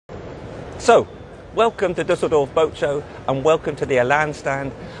So, welcome to Düsseldorf Boat Show, and welcome to the Elan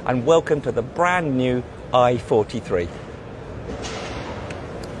stand, and welcome to the brand new i43.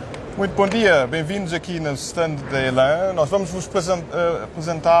 Muito bom dia, bem-vindos aqui no stand da Elan. Nós vamos vos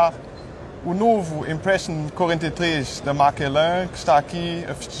apresentar o novo Impression43 da marca Elan, que está aqui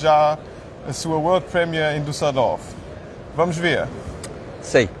a festejar a sua World Premiere em Düsseldorf. Vamos ver.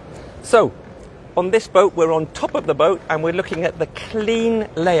 See. So, on this boat, we're on top of the boat and we're looking at the clean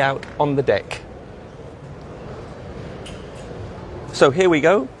layout on the deck. So here we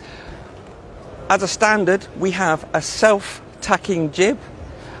go. As a standard, we have a self-tacking jib,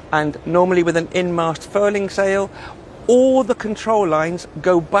 and normally with an in-mast furling sail. All the control lines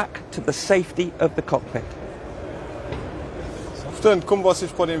go back to the safety of the cockpit. Portanto, como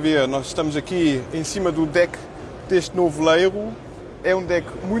vocês podem ver, nós estamos aqui em cima do deck deste novo leiro. É um deck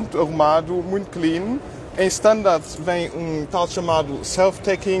muito arrumado, muito clean. Em standard vem um tal chamado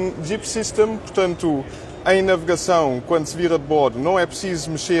Self-Tacking Jib System, portanto, em navegação, quando se vira de bordo, não é preciso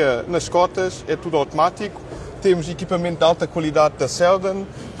mexer nas cotas, é tudo automático. Temos equipamento de alta qualidade da Selden,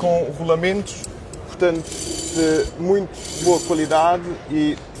 com rolamentos, portanto, de muito boa qualidade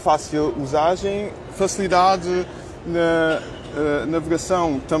e de fácil usagem. Facilidade na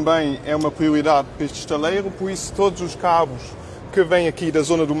navegação também é uma prioridade para este estaleiro, por isso todos os cabos que vêm aqui da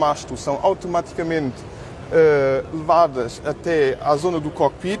zona do mastro são automaticamente levadas até à zona do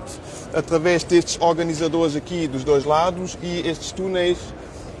cockpit através destes organizadores aqui dos dois lados e estes túneis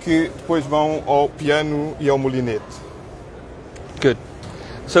que depois vão ao piano e ao molinete. Good.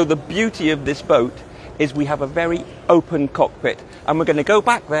 So the beauty of this boat is we have a very open cockpit, and we're going to go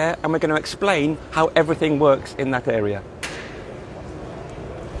back there and we're going to explain how everything works in that area.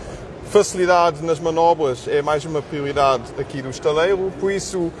 Facilidade nas manobras é mais uma prioridade aqui do estaleiro, por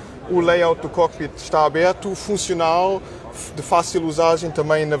isso o layout do cockpit está aberto, funcional, de fácil usagem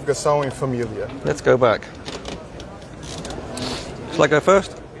também em navegação em família. Let's go back. Shall I go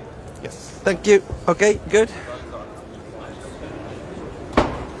first? Yes. Thank you. Okay, good.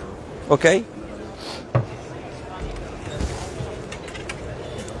 Okay.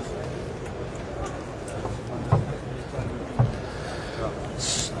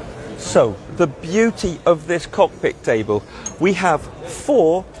 So, the beauty of this cockpit table, we have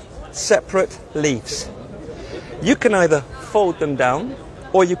 4 separate leaves. You can either fold them down,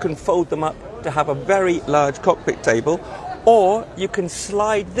 or you can fold them up to have a very large cockpit table, or you can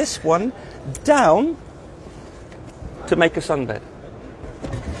slide this one down to make a sunbed.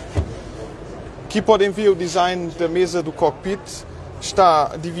 Aqui podem ver o design da mesa do cockpit,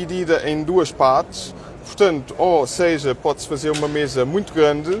 está dividida em 2 partes. Portanto, ou seja, pode-se fazer uma mesa muito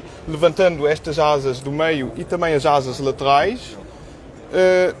grande, levantando estas asas do meio e também as asas laterais.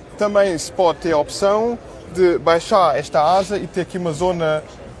 Também se pode ter a opção de baixar esta asa e ter aqui uma zona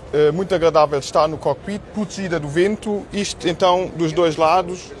muito agradável de estar no cockpit, protegida do vento. Isto, então, dos dois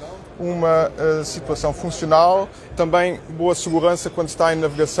lados, uma situação funcional, também boa segurança quando se está em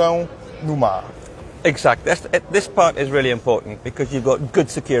navegação no mar. Exactly. This part is really important because you've got good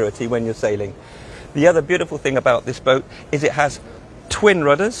security when you're sailing. The other beautiful thing about this boat is it has twin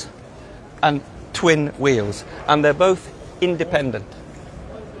rudders and twin wheels, and they're both independent,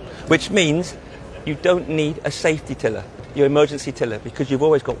 which means you don't need a safety tiller, your emergency tiller, because you've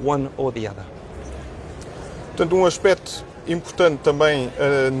always got one or the other. Portanto, um aspecto importante também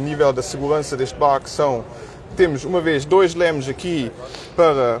a nível da segurança deste barco temos uma vez 2 lemes aqui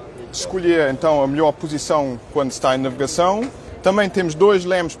para escolher então a melhor posição quando se está em navegação. Também temos 2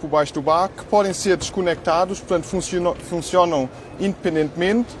 lemes por baixo do barco que podem ser desconectados, portanto funcionam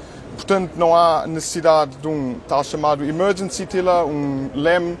independentemente. Portanto, não há necessidade de um tal chamado emergency tiller, um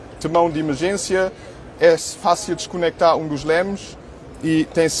leme de mão de emergência. É fácil desconectar um dos lemes e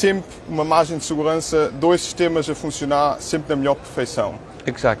tem sempre uma margem de segurança, 2 sistemas a funcionar sempre na melhor perfeição.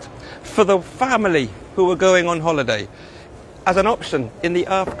 Exact. For the family who are going on holiday, as an option in the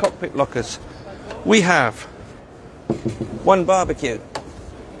aft cockpit lockers, we have one barbecue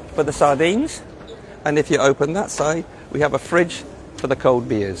for the sardines, and if you open that side, we have a fridge for the cold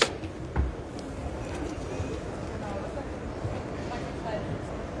beers.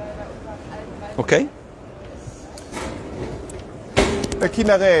 Okay? Aqui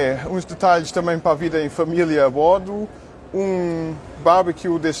na ré, uns detalhes também para a vida em família a bordo. Um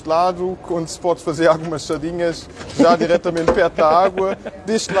barbecue deste lado, onde se pode fazer algumas sardinhas já diretamente perto da água.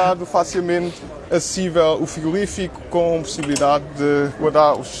 Deste lado, facilmente acessível o frigorífico, com possibilidade de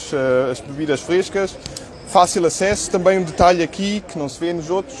guardar as bebidas frescas. Fácil acesso. Também um detalhe aqui, que não se vê nos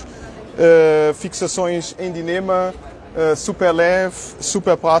outros, fixações em dinema, super leve,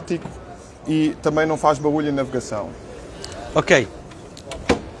 super prático e também não faz barulho em navegação. Okay.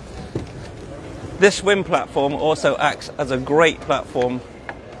 This swim platform also acts as a great platform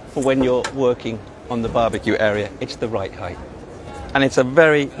for when you're working on the barbecue area. It's the right height. And it's a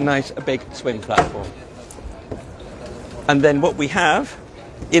very nice big swim platform. And then what we have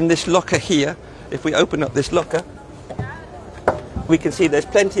in this locker here, if we open up this locker, we can see there's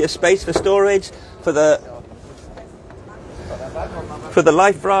plenty of space for storage, for the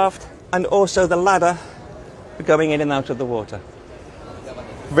life raft, and also the ladder for going in and out of the water.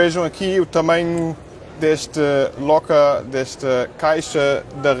 Vejam aqui o tamanho deste locker, desta caixa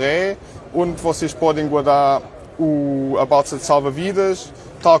de ré, onde vocês podem guardar a balsa de salva-vidas,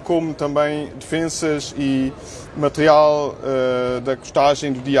 tal como também defensas e material da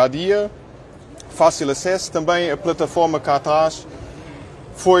costagem do dia a dia. Fácil acesso. Também a plataforma cá atrás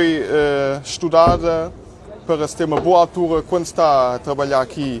foi estudada para se ter uma boa altura quando se está a trabalhar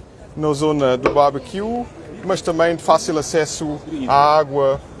aqui na zona do barbecue, mas também de fácil acesso à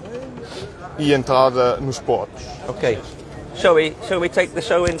água e entrada nos potes. Okay. Shall we take the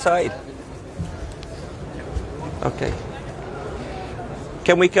show inside? Okay.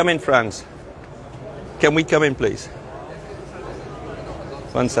 Can we come in, Franz? Can we come in, please?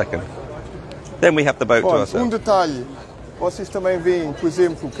 1 second. Then we have the boat to ourselves. Detalhe, vocês também veem, por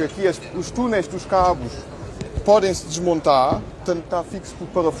exemplo, que aqui os túneis dos cabos podem-se desmontar, portanto está fixo por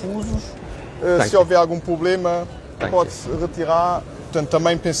parafusos. Se houver algum problema, pode-se retirar. Portanto,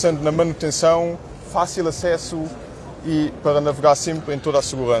 também pensando na manutenção, fácil acesso e para navegar sempre em toda a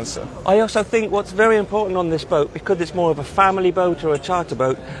segurança. I also think what's very important on this boat, because it's more of a family boat or a charter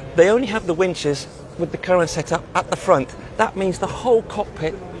boat, they only have the winches with the current setup at the front. That means the whole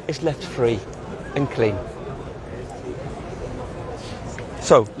cockpit is left free and clean.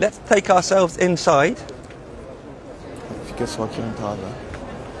 So, let's take ourselves inside. Fica só aqui a entrada.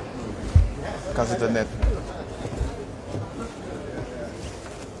 Casa da net.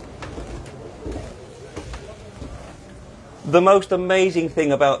 The most amazing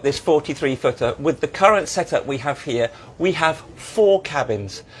thing about this 43-footer, with the current setup we have here, we have 4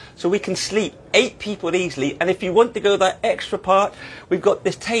 cabins. So we can sleep 8 people easily, and if you want to go that extra part, we've got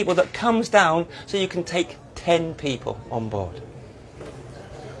this table that comes down so you can take 10 people on board.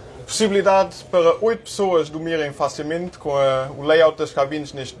 Possibilidade para 8 pessoas dormirem facilmente com o layout das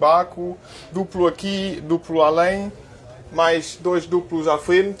cabines neste barco, duplo aqui, duplo além, mais 2 duplos à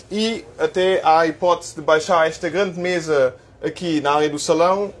frente e até há a hipótese de baixar esta grande mesa aqui na área do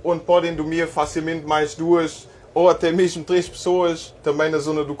salão, onde podem dormir facilmente mais 2 ou até mesmo 3 pessoas também na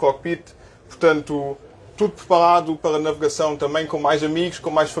zona do cockpit. Portanto, tudo preparado para navegação também com mais amigos, com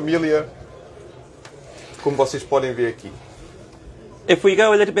mais família, como vocês podem ver aqui. If we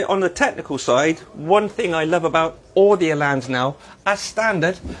go a little bit on the technical side, one thing I love about all the Elans now, as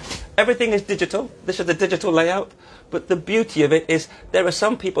standard, everything is digital. This is a digital layout, but the beauty of it is there are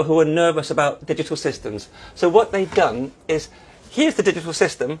some people who are nervous about digital systems. So what they've done is, here's the digital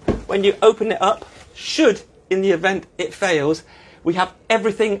system. When you open it up, should, in the event it fails, we have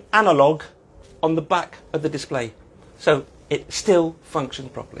everything analog on the back of the display. So it still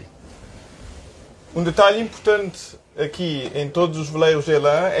functions properly. Detalhe importante aqui em todos os veleiros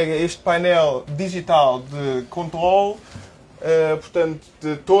Elan é este painel digital de controle, portanto,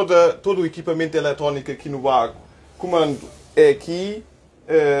 de todo o equipamento eletrónico aqui no barco. O comando é aqui,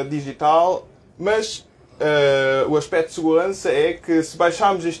 digital, mas o aspecto de segurança é que se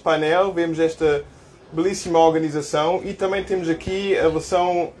baixarmos este painel, vemos esta belíssima organização e também temos aqui a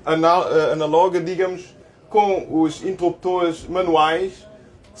versão análoga, digamos, com os interruptores manuais.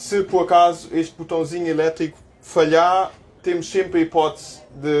 Se por acaso este botãozinho elétrico falhar, temos sempre a hipótese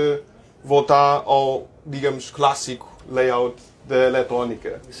de voltar ao, digamos, clássico layout da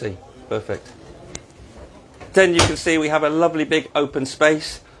eletrónica. See, perfect. Then you can see we have a lovely big open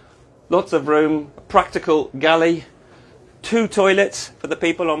space, lots of room, a practical galley, 2 toilets for the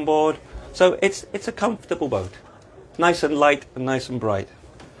people on board. So it's a comfortable boat, nice and light and nice and bright.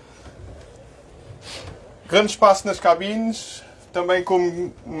 Grande espaço nas cabines. Também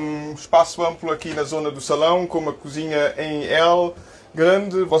com espaço amplo aqui na zona do salão, com uma cozinha em L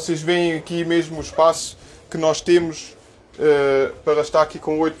grande. Vocês veem aqui mesmo o espaço que nós temos para estar aqui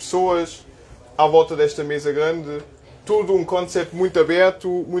com 8 pessoas à volta desta mesa grande. Tudo um conceito muito aberto,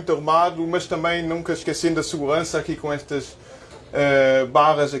 muito arrumado, mas também nunca esquecendo a segurança aqui com estas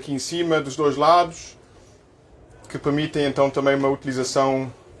barras aqui em cima dos 2 lados, que permitem então também uma utilização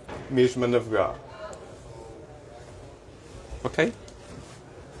mesmo a navegar. Okay.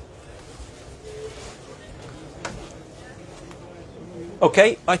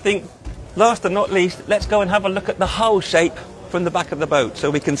 Okay, I think last and not least, let's go and have a look at the hull shape from the back of the boat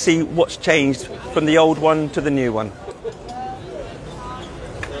so we can see what's changed from the old one to the new one.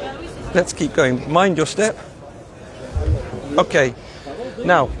 Let's keep going. Mind your step. Okay.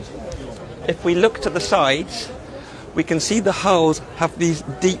 Now, if we look to the sides, we can see the hulls have these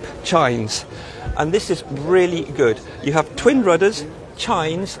deep chines, and this is really good. You have twin rudders,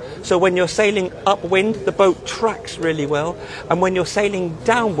 chines, so when you're sailing upwind, the boat tracks really well, and when you're sailing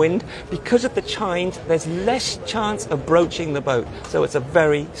downwind, because of the chines, there's less chance of broaching the boat, so it's a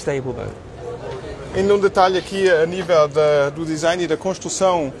very stable boat. Ainda detalhe aqui a nível do design e da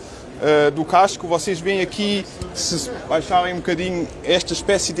construção do casco, vocês veem aqui, se baixarem um bocadinho esta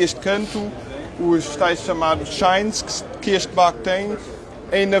espécie deste canto, os tais chamados chines que este barco tem.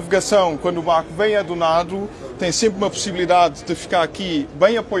 Em navegação, quando o barco vem adunado, tem sempre uma possibilidade de ficar aqui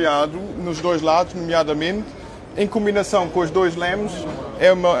bem apoiado nos dois lados, nomeadamente. Em combinação com os dois lemes,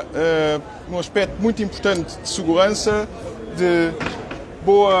 é um aspecto muito importante de segurança, de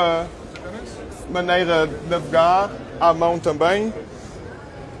boa maneira de navegar, à mão também.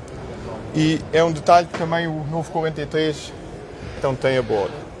 E é um detalhe que também o novo 43 então tem a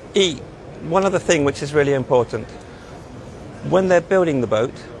bordo. E one other thing which is really important. When they're building the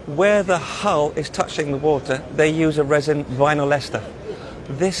boat, where the hull is touching the water, they use a resin vinyl ester.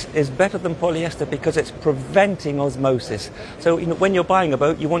 This is better than polyester because it's preventing osmosis. So when you're buying a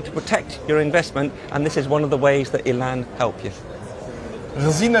boat, you want to protect your investment, and this is one of the ways that Elan help you.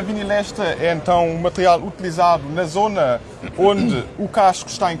 Resina vinilesta é então um material utilizado na zona onde o casco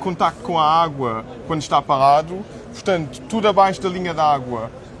está em contacto com a água quando está parado. Portanto, tudo abaixo da linha d'água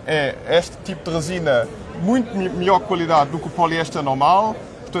é este tipo de resina muito melhor qualidade do que o poliéster normal.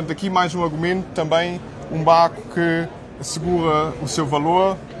 Portanto, aqui mais um argumento também, um barco que assegura o seu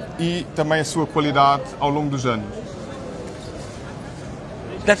valor e também a sua qualidade ao longo dos anos.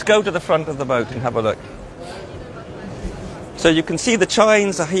 Let's go to the front of the boat and have a look. So you can see the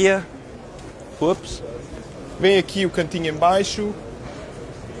chines are here. Whoops. Vem aqui o cantinho em baixo.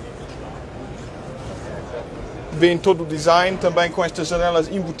 Vem todo o design também com estas janelas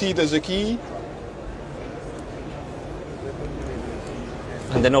embutidas aqui.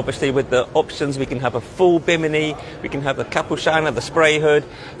 And then obviously with the options we can have a full bimini, we can have the capuchana, the spray hood,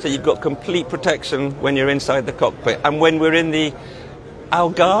 so you've got complete protection when you're inside the cockpit. And when we're in the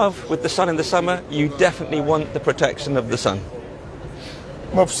Algarve with the sun in the summer, you definitely want the protection of the sun.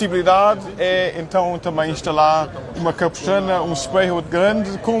 Uma possibilidade é então também instalar uma capuchana, um spray hood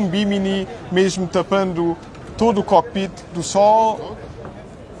grande com um bimini, mesmo tapando todo o cockpit do sol,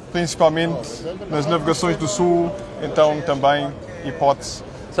 principalmente nas navegações do sul, então também hipótese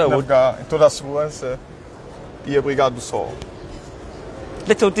de navegar em toda a segurança e abrigado do sol.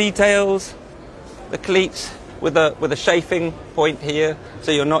 Little details, the cleats with a chafing point here,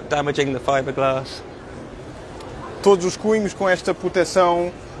 so you're not damaging the fiberglass. Todos os cunhos com esta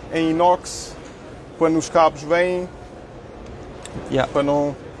proteção em inox, quando os cabos vêm, para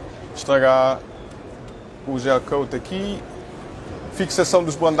não estragar o gel coat aqui. Fixação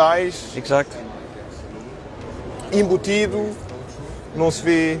dos bandais. Exacto. Embutido, não se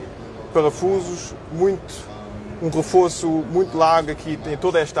vê parafusos, um reforço muito largo aqui em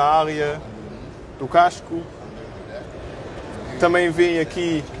toda esta área do casco. Também vem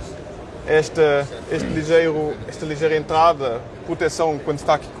aqui esta ligeira entrada, proteção quando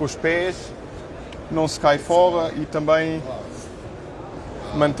está aqui com os pés, não se cai fora e também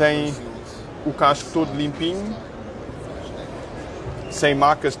mantém o casco todo limpinho, sem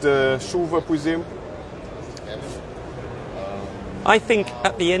marcas de chuva, por exemplo. I think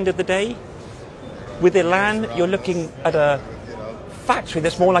at the end of the day, with Elan, you're looking at a factory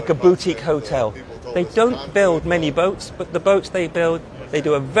that's more like a boutique hotel. They don't build many boats, but the boats they build, they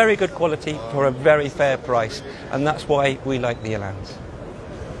do a very good quality for a very fair price, and that's why we like the Elans.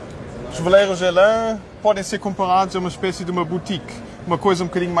 Os veleiros Elan podem ser comparados a uma espécie de uma boutique, uma coisa um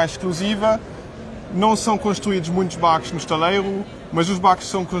bocadinho mais exclusiva. Não são construídos muitos barcos no estaleiro, mas os barcos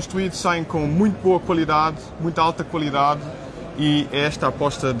que são construídos saem com muito boa qualidade, muito alta qualidade, e é esta a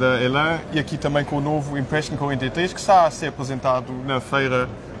aposta da Elan, e aqui também com o novo Impression43 que está a ser apresentado na feira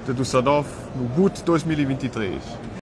de Düsseldorf no Boot 2023.